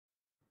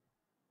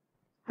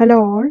Hello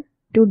all,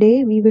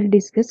 today we will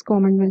discuss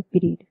Commonwealth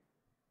period.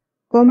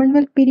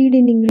 Commonwealth period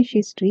in English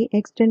history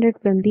extended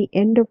from the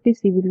end of the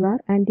Civil War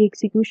and the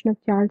execution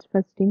of Charles I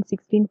in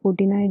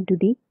 1649 to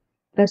the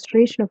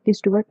restoration of the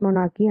Stuart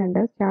monarchy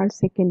under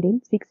Charles II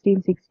in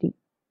 1660.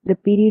 The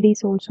period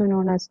is also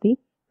known as the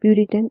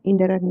Puritan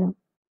Interregnum.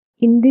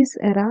 In this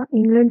era,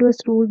 England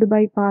was ruled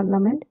by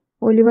Parliament,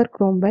 Oliver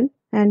Cromwell,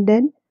 and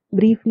then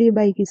briefly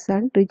by his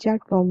son Richard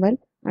Cromwell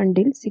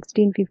until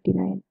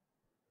 1659.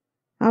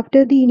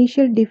 After the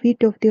initial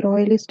defeat of the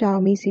Royalist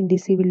armies in the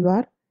Civil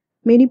War,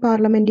 many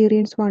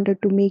parliamentarians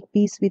wanted to make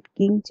peace with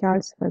King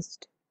Charles I.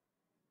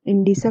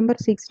 In December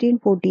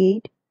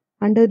 1648,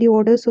 under the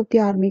orders of the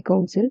Army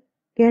Council,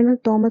 Colonel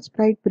Thomas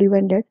Pride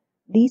prevented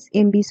these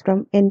MPs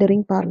from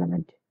entering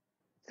Parliament.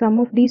 Some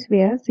of these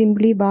were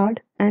simply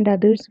barred and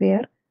others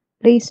were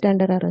placed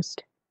under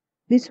arrest.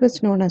 This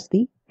was known as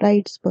the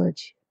Pride's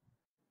Purge.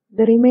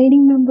 The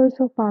remaining members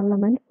of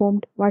Parliament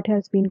formed what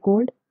has been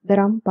called the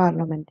Rum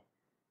Parliament.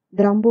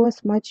 The Rum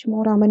was much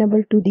more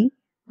amenable to the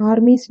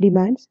army's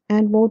demands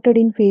and voted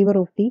in favor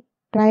of the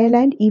trial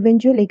and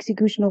eventual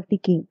execution of the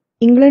king.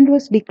 England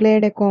was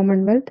declared a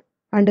Commonwealth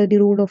under the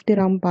rule of the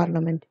Rum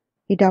Parliament.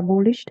 It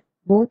abolished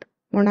both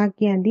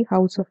monarchy and the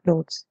House of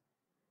Lords.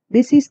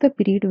 This is the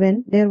period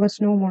when there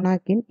was no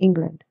monarch in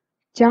England.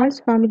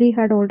 Charles' family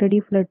had already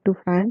fled to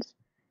France,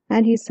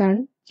 and his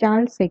son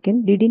Charles II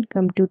didn't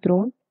come to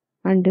throne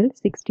until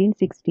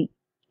 1660.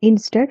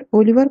 Instead,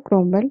 Oliver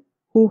Cromwell,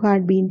 who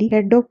had been the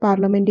head of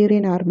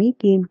parliamentarian army,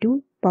 came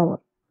to power.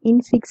 In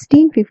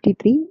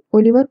 1653,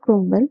 Oliver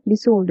Cromwell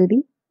dissolved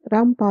the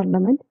Rum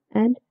Parliament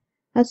and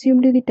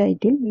assumed the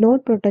title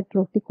Lord Protector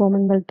of the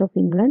Commonwealth of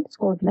England,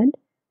 Scotland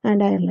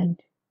and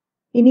Ireland.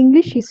 In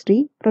English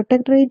history,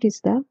 Protectorate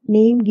is the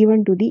name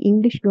given to the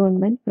English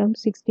government from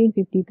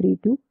 1653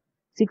 to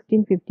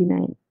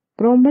 1659.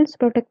 Cromwell's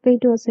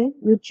Protectorate was a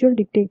virtual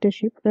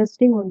dictatorship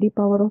resting on the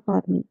power of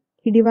army.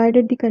 He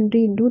divided the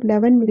country into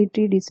 11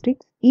 military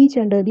districts, each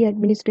under the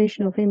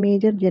administration of a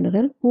major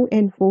general who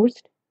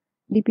enforced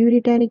the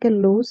puritanical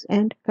laws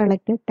and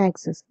collected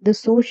taxes. The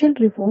social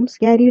reforms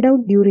carried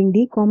out during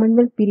the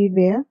Commonwealth period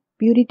were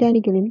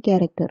puritanical in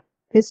character.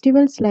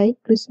 Festivals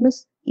like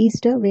Christmas,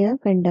 Easter were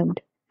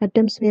condemned.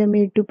 Attempts were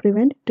made to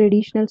prevent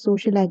traditional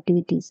social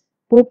activities.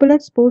 Popular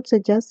sports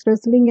such as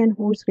wrestling and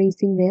horse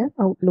racing were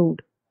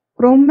outlawed.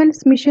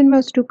 Cromwell's mission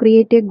was to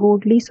create a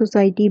godly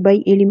society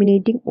by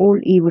eliminating all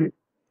evil.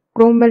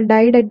 Cromwell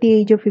died at the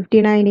age of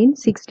 59 in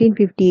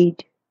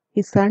 1658.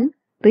 His son,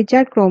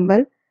 Richard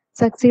Cromwell,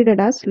 succeeded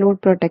as Lord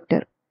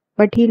Protector,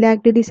 but he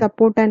lacked the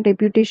support and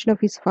reputation of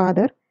his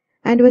father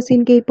and was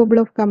incapable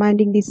of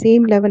commanding the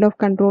same level of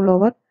control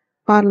over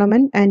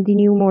Parliament and the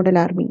new model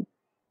army.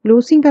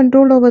 Losing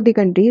control over the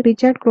country,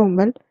 Richard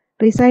Cromwell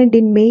resigned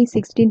in May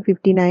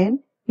 1659,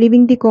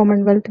 leaving the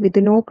Commonwealth with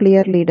no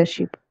clear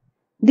leadership.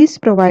 This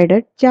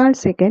provided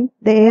Charles II,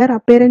 the heir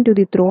apparent to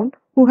the throne,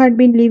 who had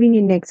been living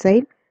in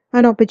exile,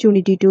 an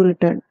opportunity to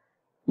return.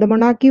 The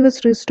monarchy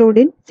was restored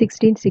in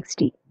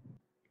 1660.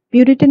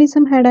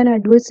 Puritanism had an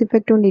adverse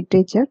effect on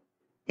literature.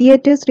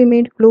 Theatres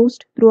remained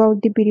closed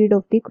throughout the period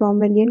of the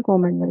Cromwellian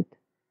Commonwealth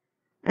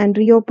and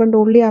reopened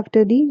only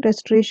after the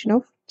restoration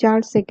of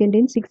Charles II in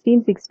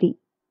 1660.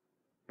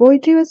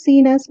 Poetry was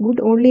seen as good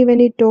only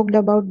when it talked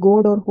about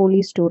God or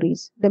holy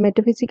stories. The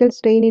metaphysical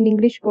strain in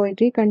English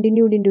poetry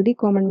continued into the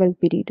Commonwealth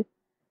period.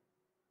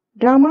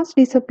 Dramas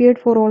disappeared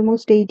for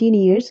almost 18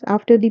 years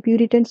after the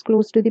Puritans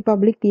closed the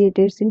public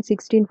theatres in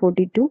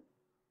 1642,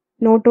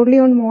 not only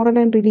on moral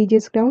and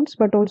religious grounds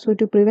but also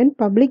to prevent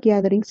public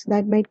gatherings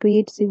that might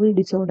create civil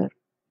disorder.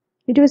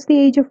 It was the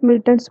age of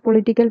Milton's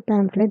political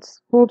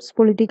pamphlets, Pope's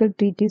political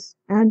treatise.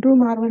 Andrew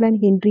Marvell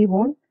and Henry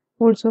Vaughan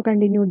also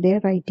continued their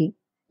writing.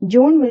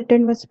 John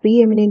Milton was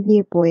preeminently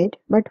a poet,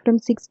 but from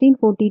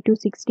 1640 to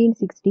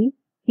 1660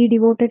 he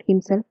devoted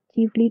himself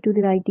chiefly to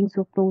the writings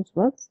of prose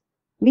works,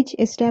 which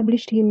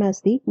established him as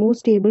the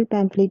most able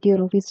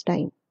pamphleteer of his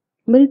time.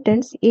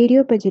 Milton's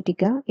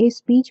Areopagitica, a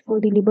speech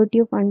for the liberty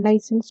of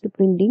unlicensed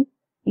printing,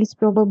 is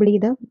probably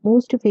the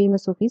most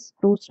famous of his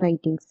prose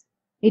writings.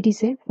 It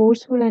is a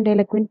forceful and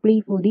eloquent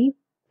plea for the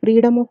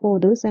freedom of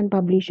authors and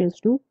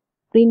publishers to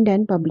print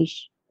and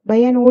publish. By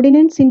an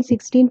ordinance in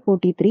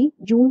 1643,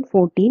 June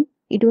 14,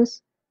 it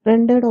was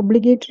rendered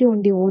obligatory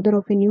on the author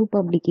of a new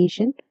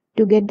publication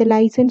to get the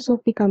license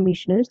of the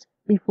commissioners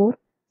before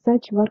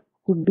such work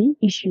could be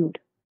issued.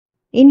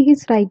 In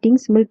his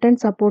writings, Milton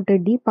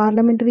supported the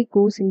parliamentary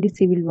cause in the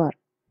Civil War.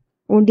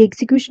 On the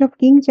execution of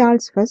King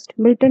Charles I,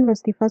 Milton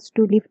was the first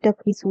to lift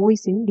up his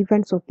voice in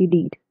defense of the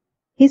deed.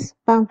 His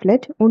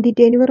pamphlet on the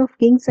tenure of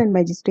kings and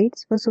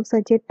magistrates was of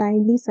such a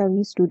timely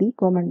service to the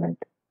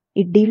Commonwealth.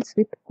 It deals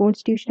with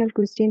constitutional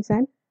questions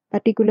and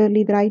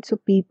particularly the rights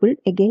of people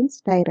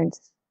against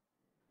tyrants.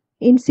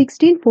 In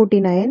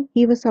 1649,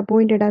 he was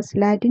appointed as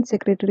Latin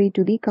Secretary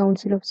to the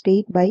Council of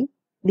State by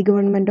the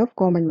Government of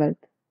Commonwealth.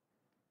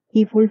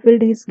 He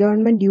fulfilled his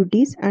government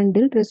duties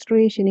until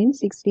Restoration in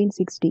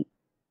 1660.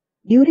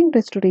 During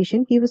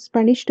Restoration, he was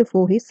punished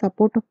for his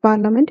support of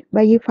Parliament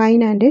by a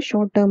fine and a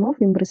short term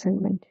of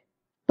imprisonment.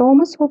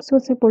 Thomas Hobbes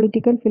was a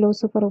political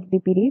philosopher of the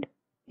period.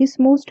 His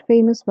most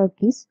famous work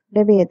is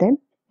Leviathan,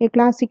 a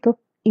classic of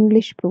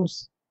English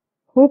prose.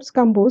 Hobbes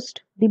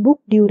composed the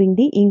book during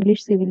the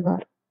English Civil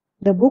War.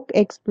 The book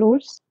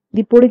explores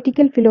the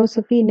political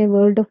philosophy in a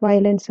world of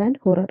violence and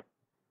horror.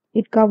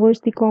 It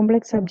covers the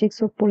complex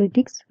subjects of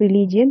politics,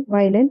 religion,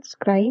 violence,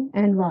 crime,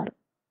 and war.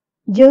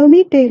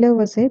 Jeremy Taylor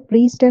was a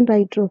priest and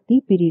writer of the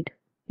period.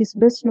 His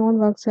best known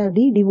works are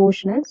the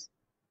devotionals,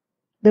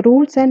 the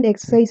rules and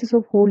exercises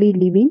of holy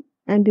living,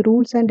 and the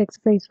rules and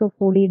exercises of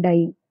holy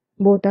dying.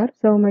 Both are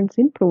sermons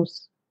in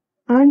prose.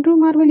 Andrew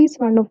Marvell is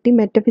one of the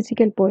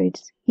metaphysical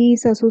poets. He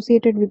is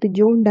associated with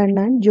John Donne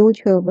and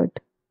George Herbert.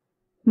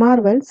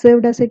 Marvell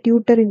served as a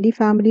tutor in the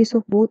families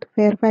of both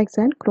Fairfax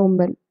and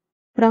Cromwell.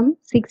 From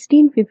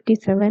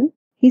 1657,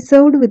 he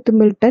served with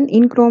Milton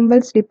in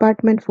Cromwell's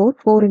Department for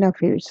Foreign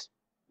Affairs.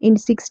 In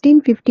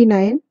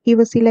 1659, he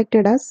was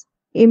elected as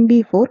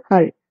MB for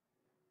Hull.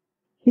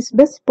 His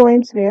best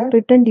poems were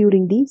written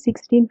during the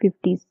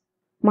 1650s.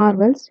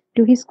 Marvell's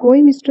To His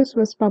Coy Mistress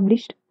was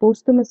published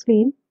posthumously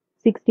in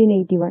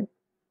 1681,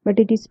 but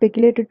it is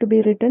speculated to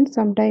be written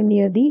sometime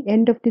near the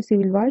end of the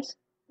Civil Wars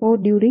or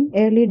during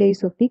early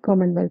days of the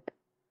Commonwealth.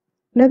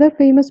 Another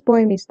famous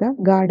poem is The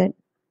Garden.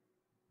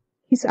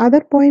 His other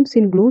poems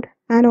include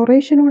An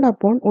Oration Ode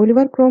upon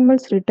Oliver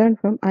Cromwell's Return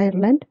from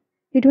Ireland.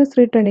 It was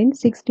written in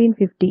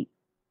 1650.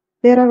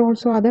 There are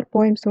also other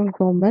poems on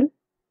Cromwell.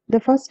 The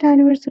first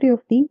anniversary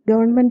of the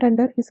government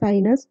under His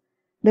Highness,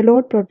 the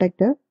Lord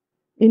Protector.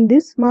 In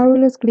this,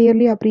 Marvell was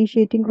clearly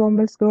appreciating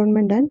Cromwell's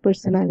government and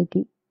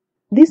personality.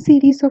 This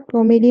series of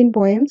Cromwellian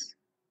poems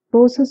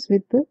closes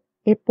with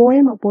a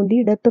poem upon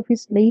the death of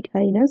His late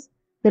Highness,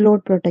 the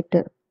Lord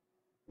Protector.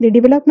 The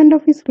development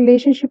of his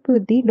relationship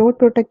with the Lord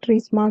Protector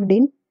is marked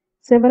in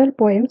several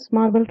poems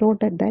Marvell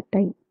wrote at that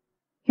time.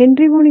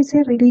 Henry Vaughan is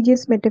a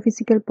religious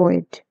metaphysical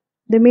poet.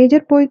 The major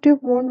poetry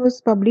of Vaughan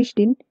was published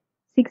in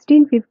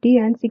 1650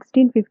 and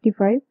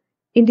 1655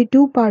 in the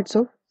two parts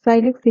of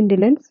Silex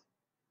Indolence.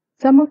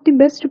 Some of the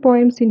best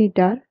poems in it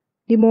are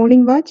The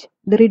Morning Watch,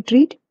 The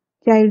Retreat,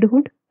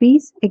 Childhood,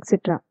 Peace,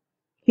 etc.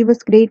 He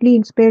was greatly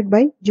inspired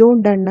by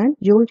John Donne and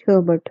George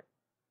Herbert.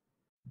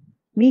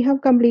 We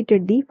have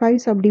completed the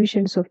 5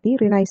 subdivisions of the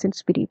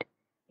Renaissance period.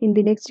 In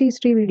the next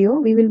history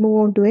video, we will move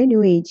on to a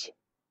new age.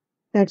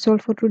 That's all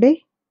for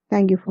today.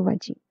 Thank you for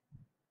watching.